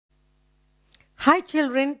Hi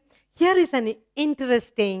children, here is an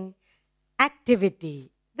interesting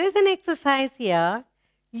activity. There's an exercise here.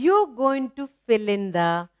 You're going to fill in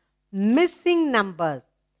the missing numbers.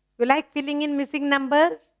 You like filling in missing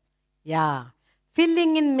numbers? Yeah.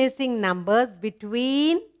 Filling in missing numbers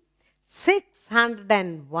between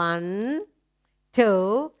 601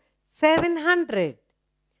 to 700.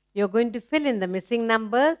 You're going to fill in the missing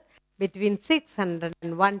numbers between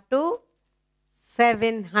 601 to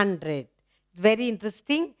 700. It's very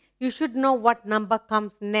interesting. You should know what number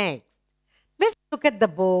comes next. Let's look at the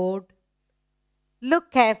board.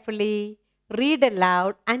 Look carefully, read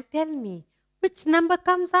aloud and tell me which number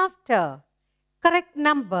comes after. Correct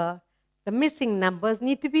number. The missing numbers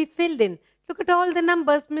need to be filled in. Look at all the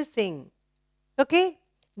numbers missing. Okay?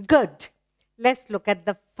 Good. Let's look at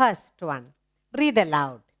the first one. Read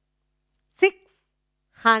aloud.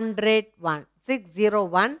 601.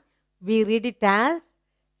 601. We read it as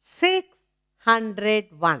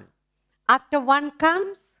 601. After 1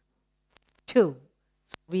 comes 2.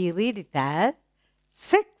 So we read it as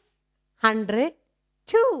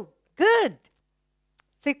 602. Good.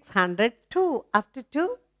 602. After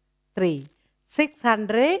 2, 3.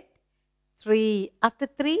 603. After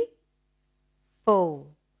 3, 4.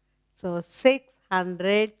 So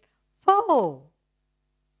 604.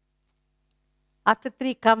 After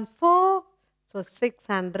 3 comes 4. So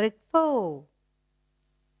 604.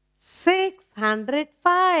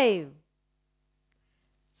 605.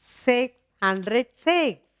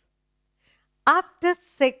 606. After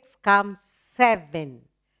 6 comes 7.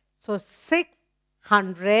 So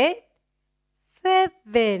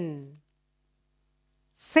 607.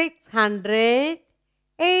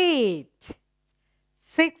 608.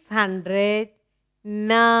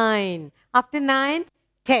 609. After 9,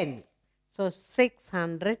 10. So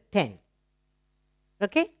 610.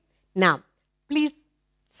 Okay? Now, please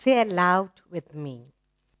say aloud with me.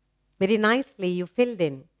 Very nicely you filled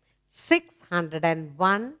in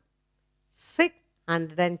 601,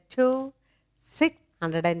 602,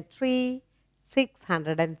 603,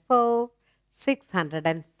 604,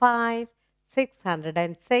 605,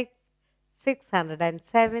 606,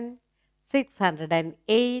 607,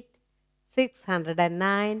 608,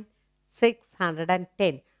 609,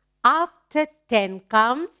 610. After 10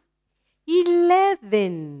 comes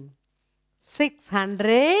 11.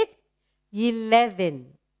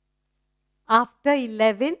 611. After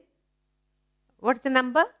 11, what's the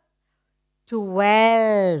number?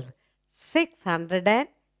 12.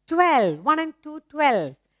 612. 1 and 2,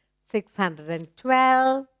 12.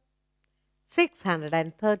 612.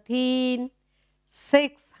 613.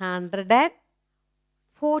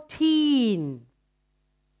 614.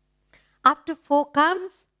 After 4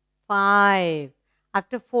 comes 5.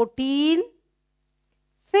 After 14,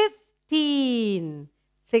 15.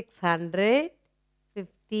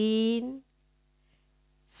 615.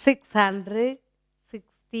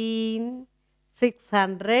 616.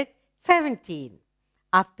 617.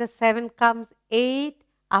 After 7 comes 8.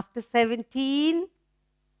 After 17,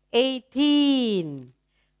 18.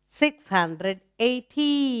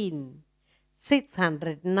 618.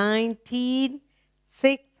 619.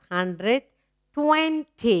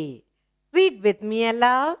 620. Read with me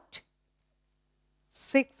aloud.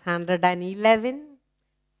 611,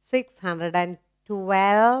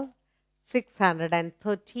 612,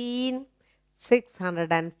 613,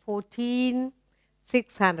 614,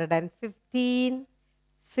 615,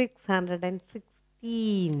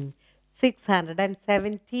 616,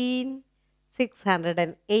 617,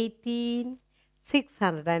 618,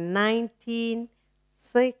 619,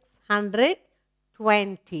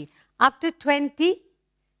 620.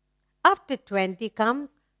 After 20 comes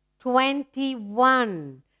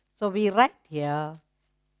 21. So we write here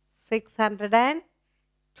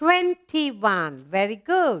 621. Very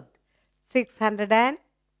good.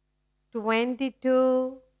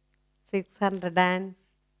 622.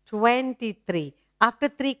 623. After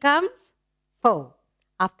 3 comes 4.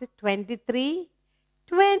 After 23,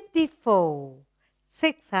 24.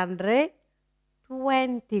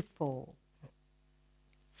 624.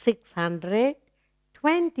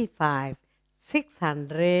 625.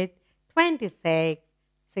 626,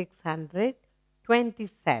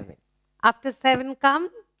 627. After 7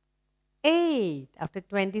 comes 8. After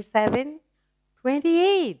 27,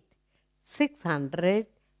 28.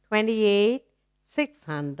 628,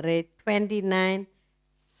 629,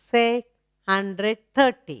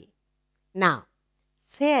 630. Now,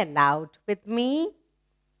 say aloud with me.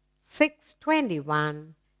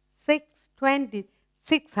 621, 620,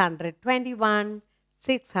 621,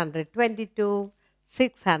 622,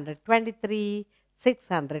 623,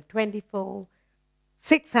 624,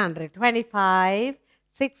 625,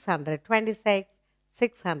 626,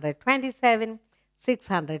 627,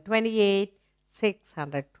 628,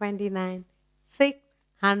 629,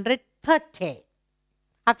 630.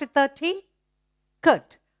 After 30, good.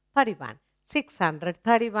 31,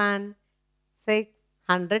 631,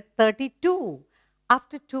 632.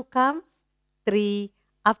 After 2 comes 3.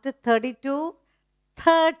 After 32,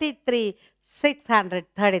 33,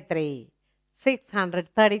 633,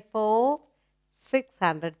 634,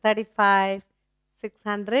 635,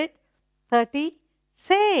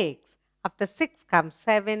 636. After 6 comes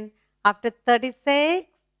 7. After 36,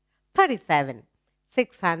 37,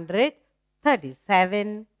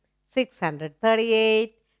 637,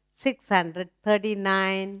 638,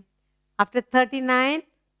 639. After 39,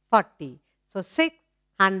 40. So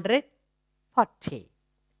 640.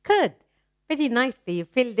 Good. Very nicely you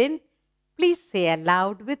filled in. Please say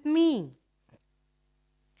aloud with me.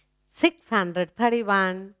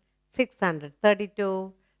 631,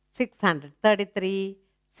 632, 633,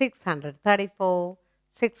 634,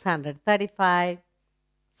 635,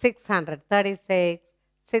 636,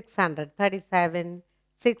 637,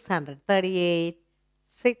 638,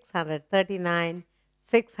 639,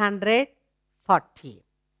 640.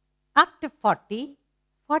 After 40,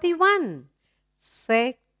 41.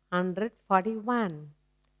 641.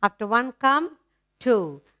 After 1 comes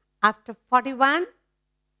 2. After 41,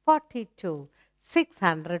 42.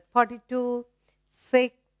 642,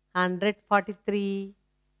 643,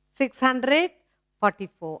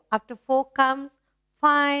 644. After 4 comes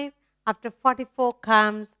 5. After 44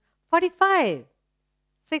 comes 45.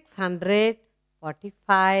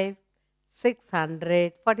 645,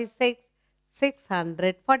 646,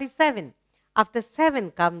 647. After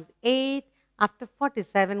 7 comes 8. After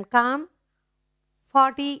 47 comes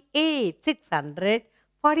 48.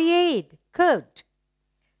 648. Good.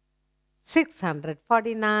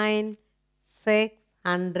 649,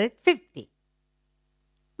 650.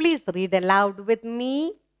 Please read aloud with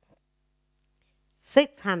me.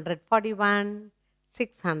 641,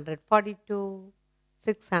 642,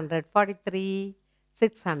 643,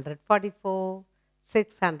 644,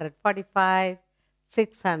 645,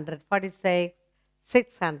 646,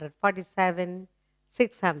 647,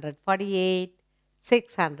 648,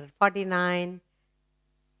 649,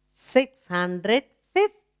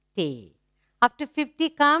 650. After 50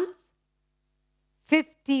 comes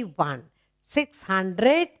 51.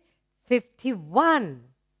 651.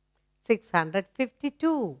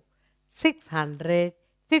 652.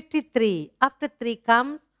 653. After 3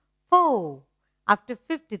 comes 4. After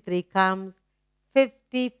 53 comes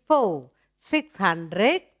 54.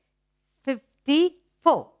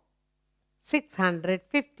 654.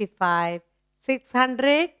 655.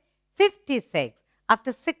 656.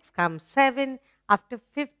 After 6 comes 7. After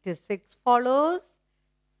 56 follows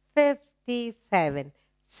 57.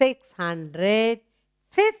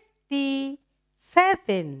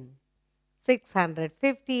 657.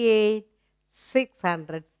 658.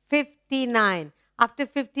 659. After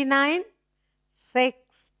 59,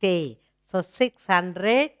 60. So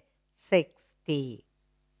 660.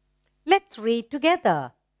 Let's read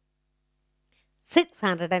together.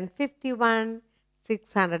 651,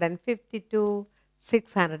 652,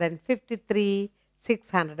 653,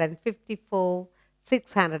 654,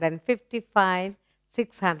 655,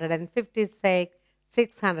 656,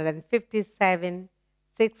 657,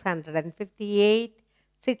 658,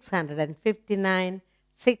 659,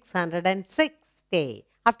 660.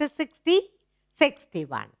 After 60,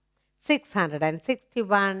 61.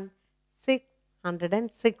 661,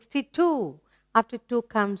 662. After 2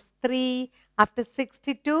 comes 3. After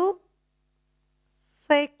 62,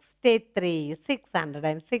 63.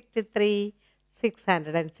 663,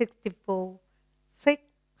 664,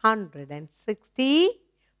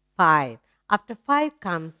 665. After 5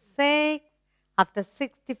 comes 6. After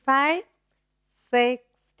 65,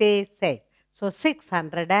 66. So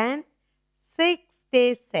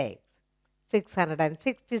 666.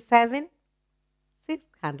 667,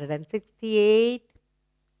 668.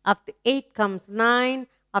 After 8 comes 9.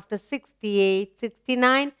 After 68,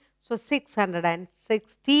 69. So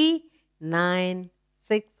 669,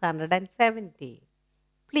 670.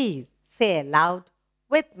 Please say aloud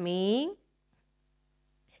with me.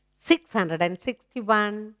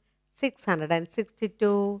 661,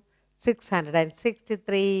 662,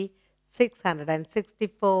 663,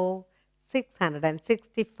 664,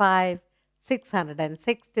 665,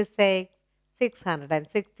 666,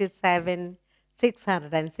 667,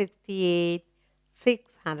 668,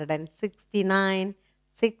 669,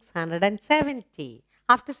 670.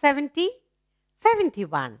 After 70,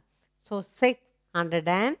 71. So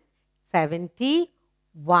 671.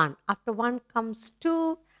 1. After 1 comes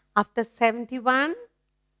 2. After 71,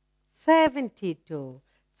 72.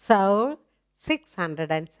 So,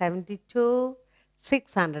 672,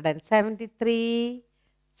 673,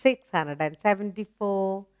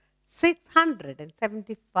 674,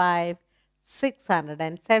 675,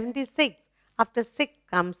 676. After 6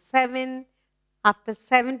 comes 7. After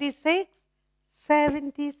 76,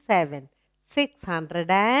 77.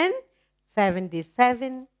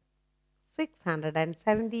 677,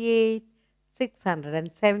 678,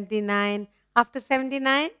 679. After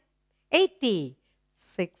 79, 80.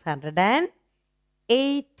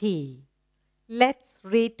 680. Let's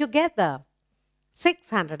read together.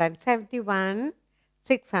 671,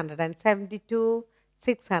 672,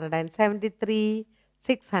 673,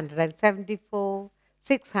 674,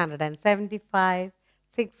 675,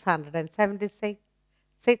 676,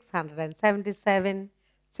 677,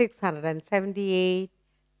 678,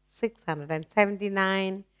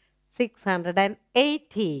 679,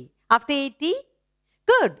 680. After 80?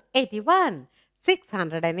 Good. 81.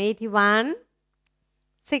 681,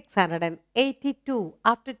 682.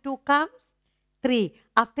 After 2 comes 3.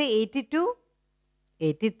 After 82,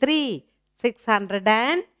 83.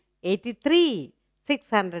 683,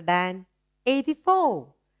 684,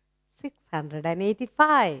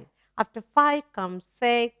 685. After 5 comes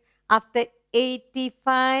 6. After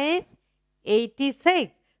 85,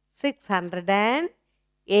 86.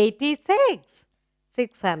 686.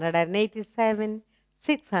 687,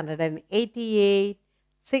 688,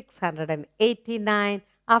 689.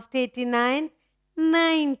 After 89,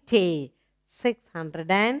 90.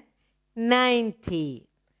 690.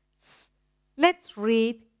 Let's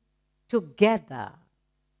read together.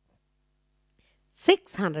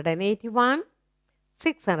 681,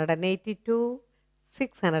 682,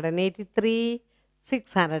 683,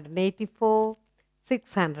 684,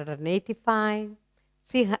 685,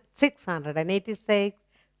 686,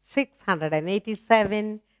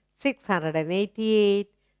 687, 688,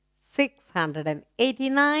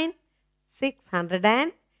 689,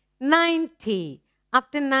 690.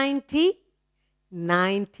 After 90,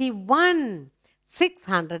 91.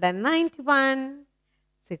 691,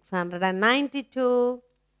 692,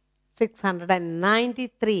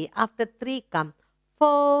 693. After 3 come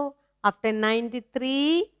 4. After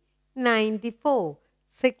 93, 94.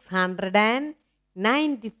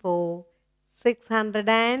 694,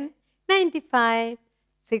 695,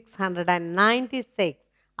 696.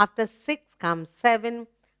 After 6 comes 7.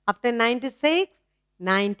 After 96,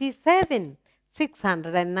 97.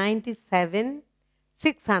 697,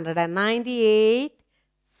 698,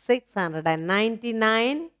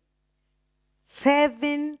 699,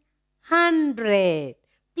 700.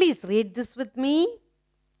 Please read this with me.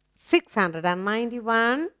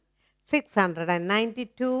 691,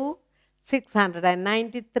 692,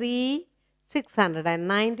 693,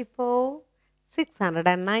 694,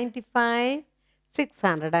 695,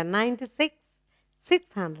 696,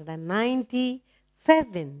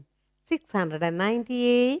 697,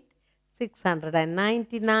 698,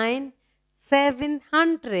 699,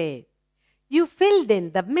 700. You filled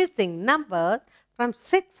in the missing numbers from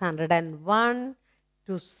 601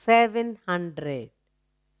 to 700.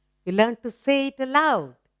 You learned to say it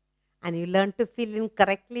aloud and you learned to fill in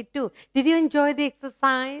correctly too. Did you enjoy the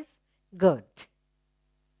exercise? Good.